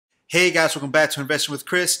Hey guys, welcome back to Investing with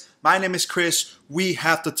Chris. My name is Chris. We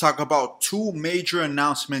have to talk about two major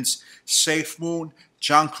announcements Safemoon,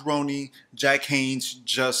 John Caroni, Jack Haynes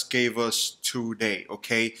just gave us today,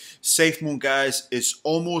 okay? Safemoon, guys, is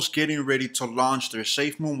almost getting ready to launch their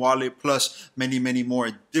Safemoon wallet plus many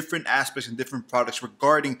more different aspects and different products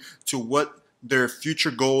regarding to what their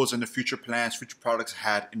future goals and the future plans, future products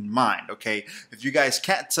had in mind, okay? If you guys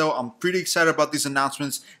can't tell, I'm pretty excited about these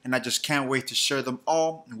announcements and I just can't wait to share them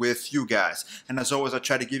all with you guys. And as always, I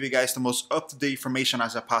try to give you guys the most up-to-date information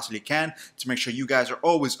as I possibly can to make sure you guys are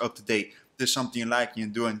always up to date. If there's something you like and you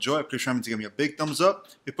do enjoy, please remember to give me a big thumbs up.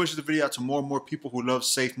 It pushes the video out to more and more people who love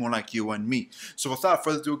Safemoon like you and me. So without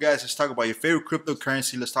further ado, guys, let's talk about your favorite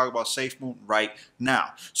cryptocurrency. Let's talk about Safemoon right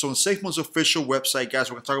now. So on Safemoon's official website, guys,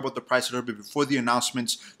 we're going to talk about the price a little bit before the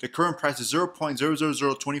announcements. The current price is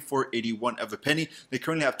 0.0002481 of a penny. They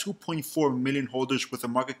currently have 2.4 million holders with a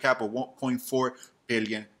market cap of $1.4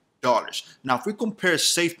 billion. Now, if we compare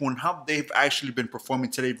Safemoon, how they've actually been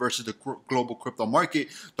performing today versus the global crypto market,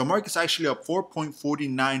 the market's actually up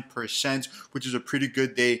 4.49%, which is a pretty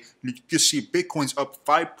good day. You can see Bitcoin's up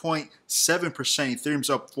 5.7%,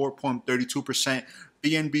 Ethereum's up 4.32%,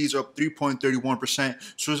 BNB's up 3.31%.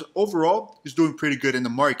 So overall, it's doing pretty good in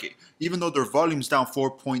the market, even though their volume's down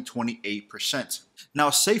 4.28%.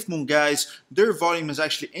 Now, Safemoon, guys, their volume has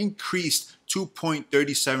actually increased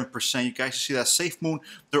 2.37%. You guys see that Safemoon,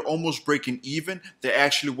 they're almost breaking even. They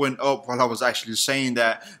actually went up while I was actually saying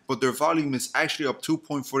that, but their volume is actually up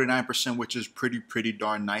 2.49%, which is pretty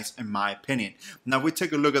darn nice in my opinion. Now, if we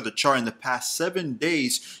take a look at the chart in the past 7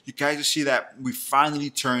 days, you guys see that we finally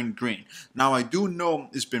turned green. Now, I do know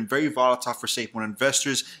it's been very volatile for Safemoon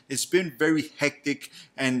investors. It's been very hectic,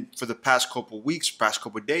 and for the past couple weeks, past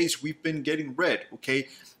couple days, we've been getting red, okay?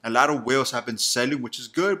 A lot of whales have been selling, which is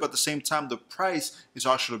good, but at the same time, the price is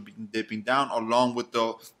actually been dipping down along with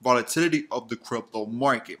the volatility of the crypto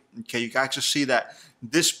market. Okay, you guys just see that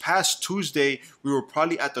this past Tuesday, we were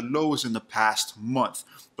probably at the lows in the past month.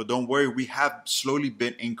 But don't worry, we have slowly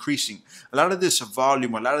been increasing. A lot of this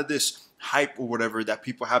volume, a lot of this hype or whatever that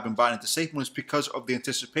people have been buying into Safemoon is because of the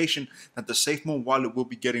anticipation that the Safemoon wallet will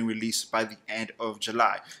be getting released by the end of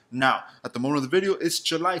July. Now, at the moment of the video, it's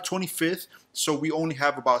July 25th, so we only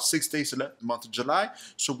have about 6 days left in the month of July.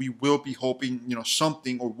 So we will be hoping,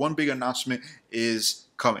 something or one big announcement is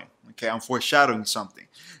coming. Okay, I'm foreshadowing something.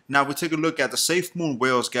 Now we take a look at the Safemoon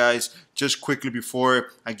whales, guys. Just quickly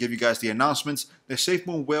before I give you guys the announcements, the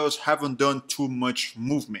Safemoon whales haven't done too much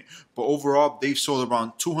movement, but overall they've sold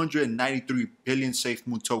around 293 billion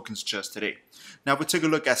Safemoon tokens just today. Now if we take a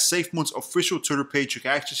look at Safemoon's official Twitter page, you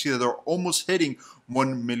can actually see that they're almost hitting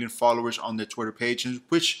 1 million followers on their Twitter page,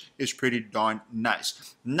 which is pretty darn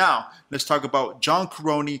nice. Now let's talk about John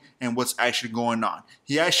Caroni and what's actually going on.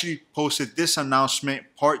 He actually posted this announcement.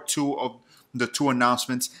 Part 2 of the 2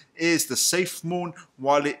 announcements is the Safemoon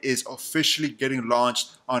wallet is officially getting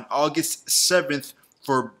launched on August 7th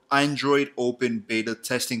for Android open beta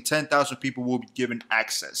testing. 10,000 people will be given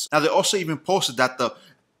access. Now they also even posted that the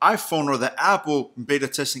iPhone or the Apple beta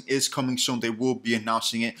testing is coming soon. They will be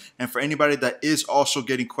announcing it. And for anybody that is also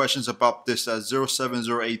getting questions about this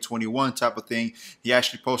 070821 type of thing, he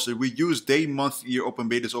actually posted, we use day, month, year open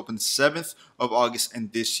betas open 7th of August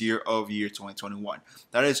and this year of year 2021.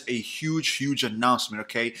 That is a huge announcement,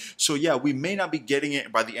 okay? So yeah, we may not be getting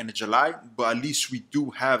it by the end of July, but at least we do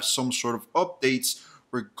have some sort of updates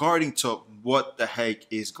regarding to what the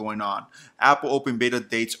heck is going on. Apple open beta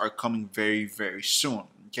dates are coming very soon.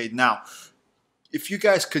 Okay, now, if you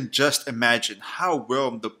guys can just imagine how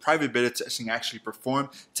well the private beta testing actually performed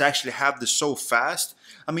to actually have this so fast.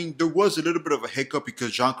 I mean, there was a little bit of a hiccup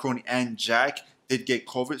because John Caroni and Jack did get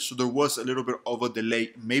COVID, so there was a little bit of a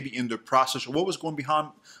delay maybe in the process or what was going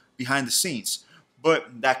behind the scenes.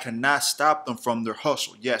 But that cannot stop them from their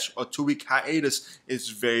hustle. Yes, a 2-week hiatus is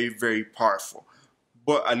very powerful,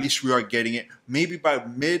 but at least we are getting it. Maybe by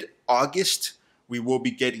mid-August, we will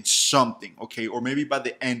be getting something, okay? Or maybe by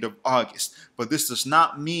the end of August. But this does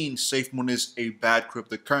not mean Safemoon is a bad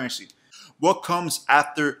cryptocurrency. What comes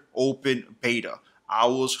after open beta?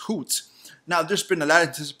 Owls, hoots. Now, there's been a lot of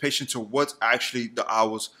anticipation to what's actually the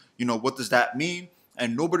owls, what does that mean?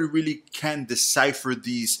 And nobody really can decipher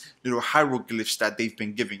these little hieroglyphs that they've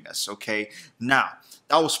been giving us, okay? Now,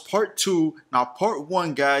 that was part 2. Now, part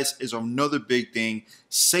 1, guys, is another big thing.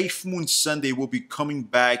 Safemoon Sunday will be coming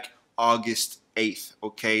back August 8th,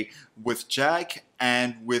 okay, with Jack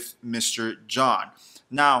and with Mr. John.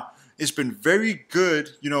 Now, it's been very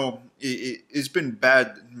good, it's been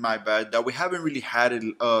bad, my bad, that we haven't really had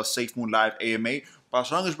a Safemoon Live AMA, but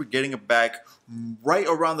as long as we're getting it back right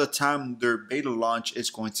around the time their beta launch is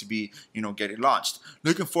going to be, getting launched.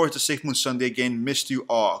 Looking forward to Safemoon Sunday again. Missed you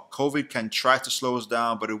all. COVID can try to slow us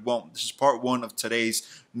down, but it won't. This is part 1 of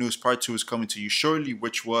today's news. Part 2 is coming to you shortly,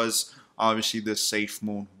 which was obviously the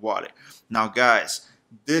Safemoon wallet. Now, guys,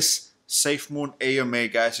 this Safemoon AMA,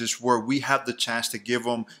 guys, is where we have the chance to give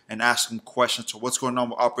them and ask them questions to what's going on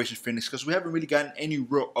with Operation Phoenix, because we haven't really gotten any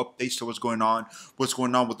real updates to what's going on with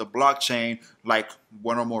the blockchain, like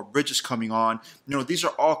when are more bridges coming on. These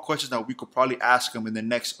are all questions that we could probably ask them in the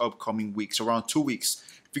next upcoming weeks, around 2 weeks.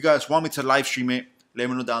 If you guys want me to live stream it, let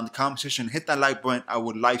me know down in the comment section. Hit that like button. I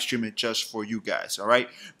would live stream it just for you guys. All right.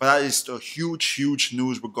 But that is the huge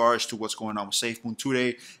news regards to what's going on with Safemoon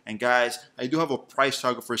today. And guys, I do have a price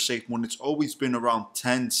target for Safemoon. It's always been around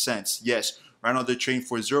 10 cents. Yes. Right now they're trading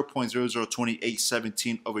for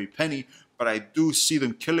 0.002817 of a penny. But I do see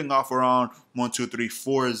them killing off around 1, 2, 3,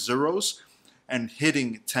 4 zeros and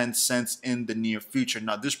hitting 10 cents in the near future.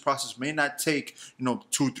 Now, this process may not take,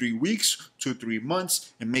 2-3 weeks, 2-3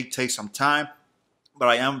 months. It may take some time. But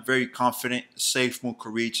I am very confident Safemoon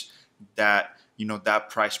could reach that, that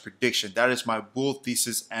price prediction. That is my bull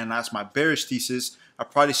thesis, and that's my bearish thesis. I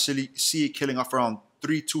probably see it killing off around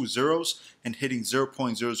 3 zeros and hitting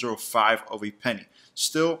 0.005 of a penny.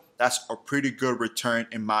 Still, that's a pretty good return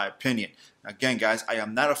in my opinion. Again, guys, I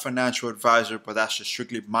am not a financial advisor, but that's just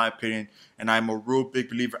strictly my opinion, and I'm a real big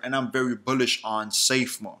believer, and I'm very bullish on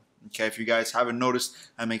Safemoon. Okay, if you guys haven't noticed,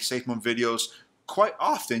 I make Safemoon videos quite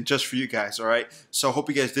often just for you guys. All right, so hope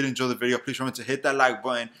you guys did enjoy the video. Please remember to hit that like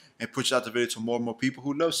button and push out the video to more and more people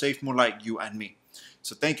who love Safemoon like you and me.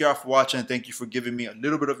 So thank you all for watching, and thank you for giving me a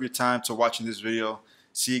little bit of your time to watching this video.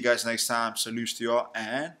 See you guys next time. Salutes to you all,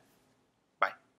 and